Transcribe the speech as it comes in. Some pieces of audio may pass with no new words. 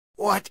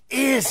What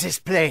is this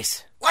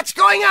place? What's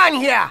going on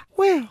here?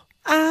 Well,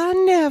 I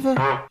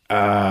never...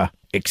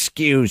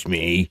 Excuse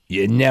me,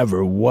 you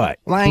never what?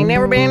 Well, I ain't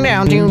never been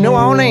down to New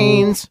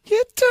Orleans.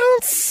 You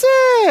don't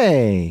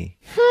say.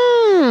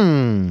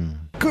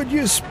 Could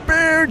you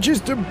spare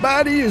just a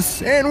bite of your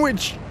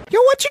sandwich?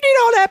 Yo, what you need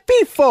all that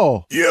beef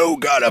for? You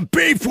got a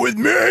beef with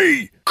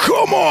me?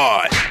 Come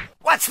on!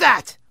 What's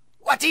that?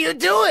 What are you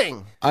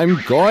doing? I'm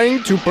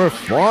going to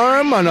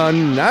perform an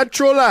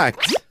unnatural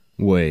act.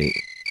 Wait,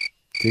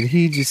 did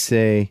he just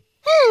say...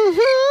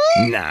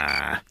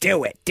 Nah,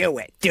 do it.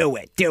 What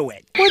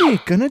are you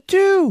gonna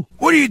do?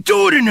 What are you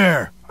doing in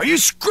there? Are you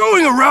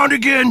screwing around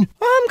again?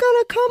 I'm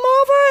gonna come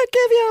over and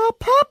give you a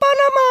pop on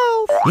the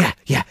mouth.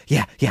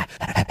 Yeah.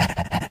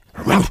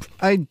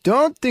 I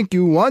don't think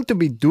you want to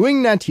be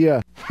doing that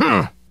here.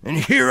 And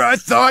here I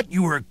thought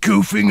you were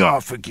goofing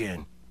off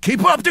again.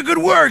 Keep up the good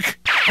work.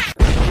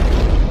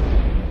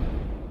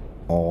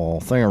 Oh,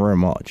 thank you very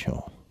much.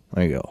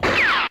 There you go.